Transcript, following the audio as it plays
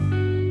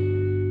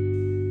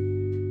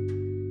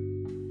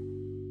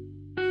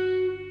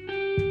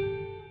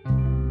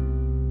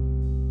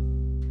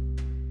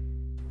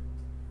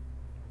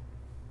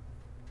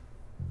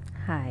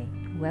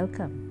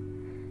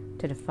welcome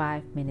to the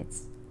 5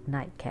 Minutes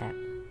Nightcap.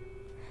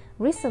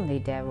 Recently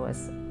there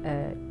was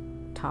a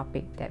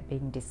topic that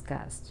being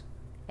discussed,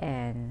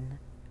 and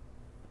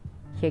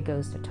here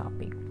goes the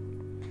topic.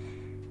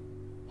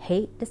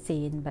 Hate the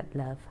sin but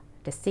love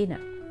the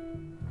sinner.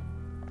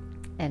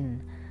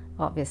 And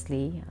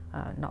obviously,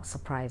 not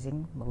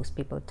surprising, most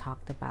people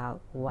talked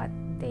about what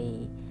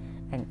they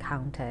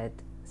encountered,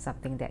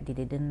 something that they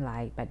didn't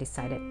like, but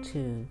decided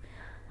to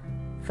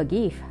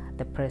forgive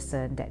the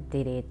person that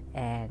did it,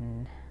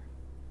 and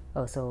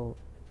also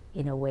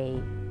in a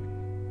way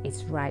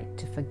it's right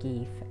to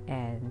forgive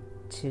and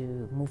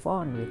to move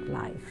on with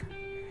life.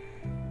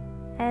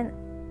 And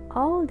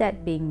all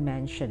that being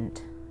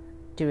mentioned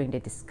during the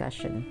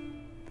discussion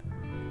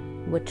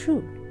were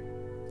true,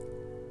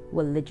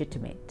 were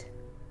legitimate.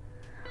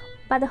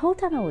 But the whole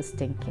time I was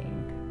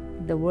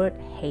thinking, the word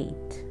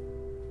hate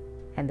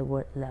and the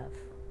word love,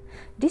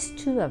 these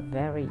two are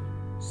very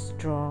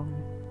strong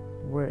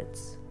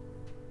words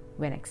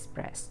when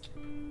expressed.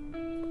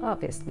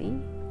 Obviously,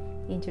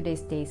 in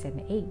today's days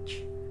and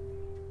age,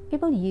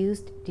 people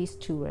used these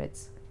two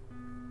words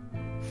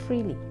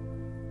freely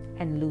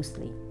and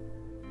loosely.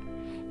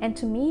 And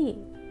to me,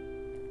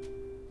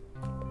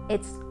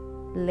 it's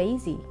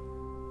lazy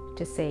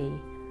to say,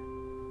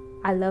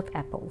 I love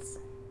apples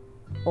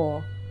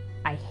or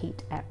I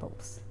hate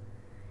apples,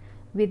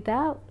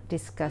 without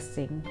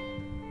discussing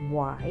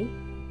why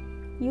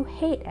you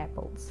hate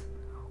apples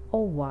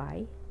or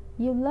why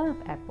you love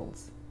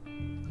apples.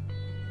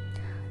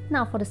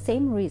 Now, for the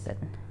same reason,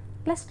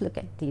 let's look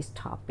at this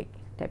topic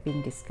that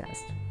being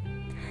discussed.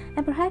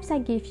 And perhaps I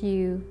give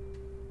you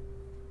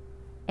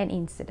an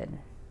incident,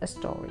 a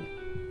story.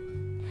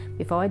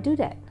 Before I do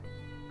that,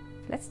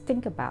 let's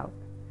think about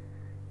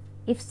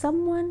if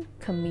someone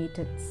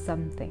committed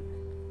something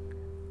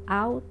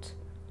out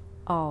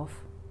of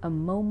a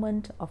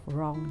moment of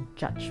wrong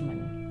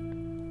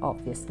judgment.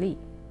 Obviously,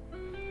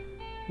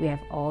 we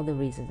have all the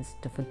reasons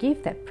to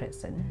forgive that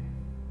person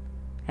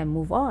and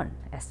move on,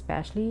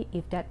 especially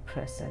if that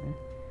person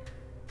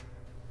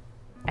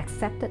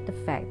accepted the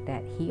fact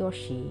that he or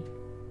she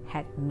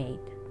had made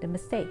the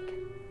mistake.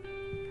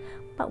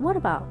 But what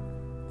about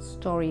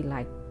story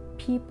like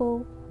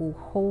people who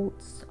hold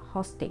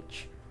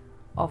hostage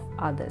of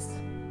others?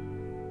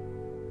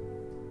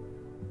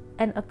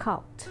 And a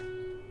cult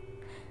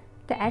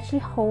that actually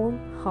hold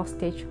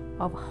hostage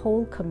of a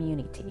whole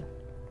community.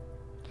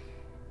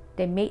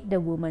 They made the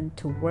woman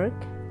to work,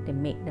 they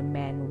made the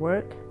man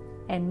work,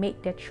 and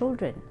made their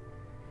children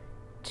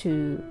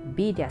to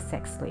be their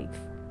sex slave.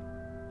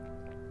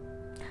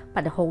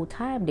 But the whole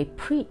time they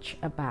preach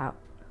about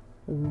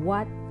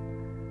what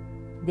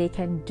they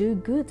can do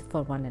good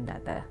for one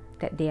another,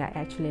 that they are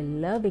actually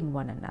loving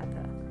one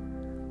another.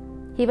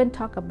 He even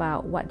talk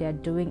about what they are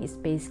doing is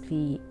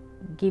basically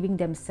giving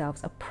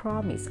themselves a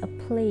promise, a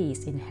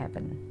place in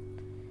heaven.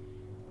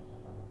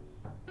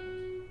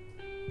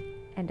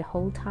 And the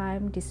whole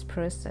time this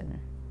person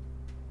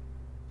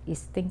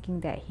is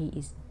thinking that he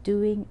is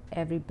doing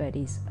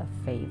everybody's a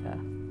favor.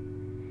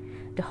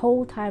 The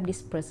whole time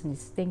this person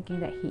is thinking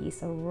that he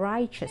is a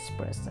righteous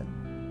person.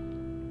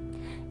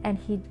 And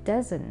he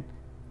doesn't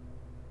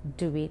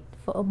do it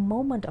for a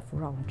moment of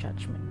wrong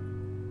judgment.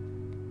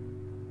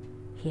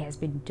 He has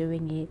been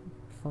doing it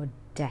for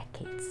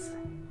decades.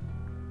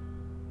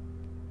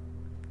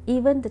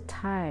 Even the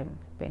time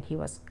when he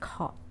was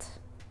caught,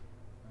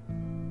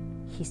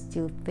 he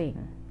still think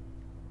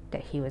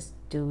that he was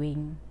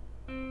doing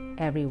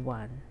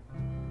everyone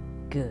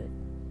good.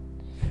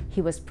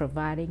 He was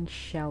providing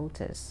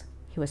shelters.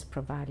 He was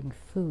providing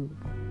food.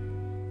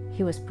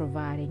 He was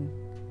providing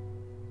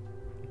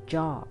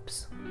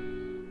jobs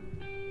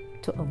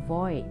to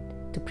avoid,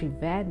 to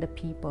prevent the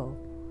people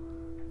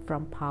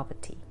from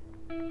poverty.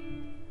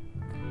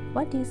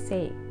 What do you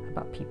say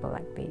about people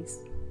like this?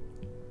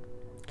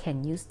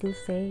 Can you still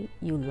say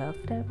you love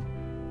them?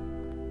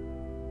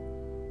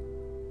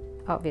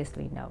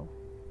 Obviously no.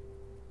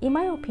 In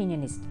my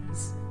opinion is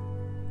this: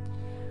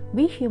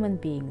 we human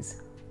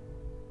beings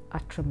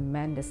are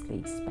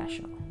tremendously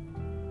special.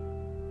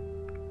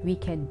 We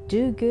can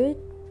do good,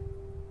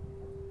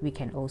 we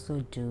can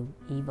also do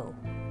evil.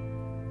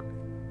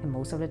 And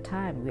most of the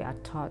time we are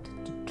taught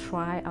to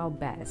try our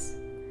best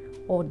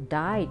or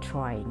die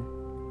trying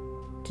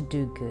to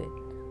do good,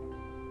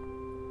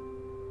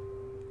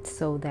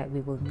 so that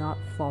we will not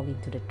fall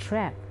into the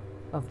trap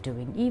of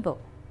doing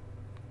evil.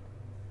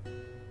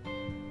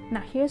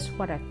 Now here's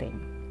what I think.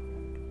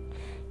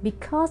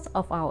 Because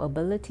of our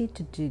ability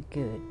to do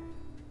good,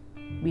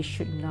 we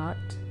should not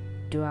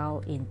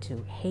dwell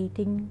into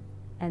hating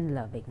and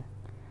loving.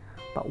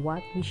 But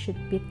what we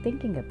should be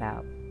thinking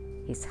about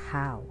is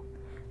how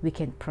we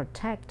can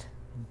protect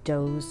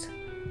those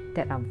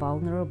that are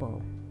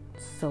vulnerable,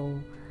 so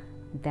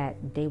that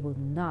they will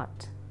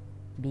not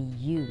be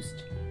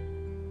used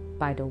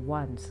by the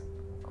ones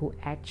who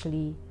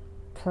actually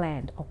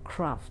planned or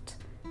craft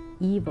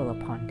evil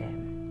upon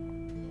them.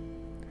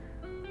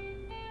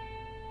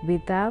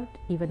 Without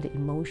even the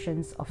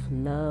emotions of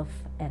love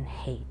and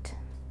hate.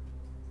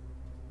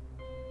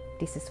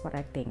 This is what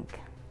I think.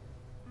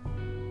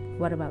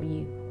 What about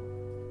you?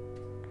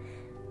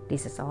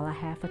 This is all I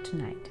have for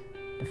tonight,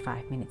 the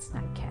 5 Minutes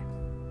Nightcap.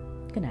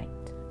 Good night.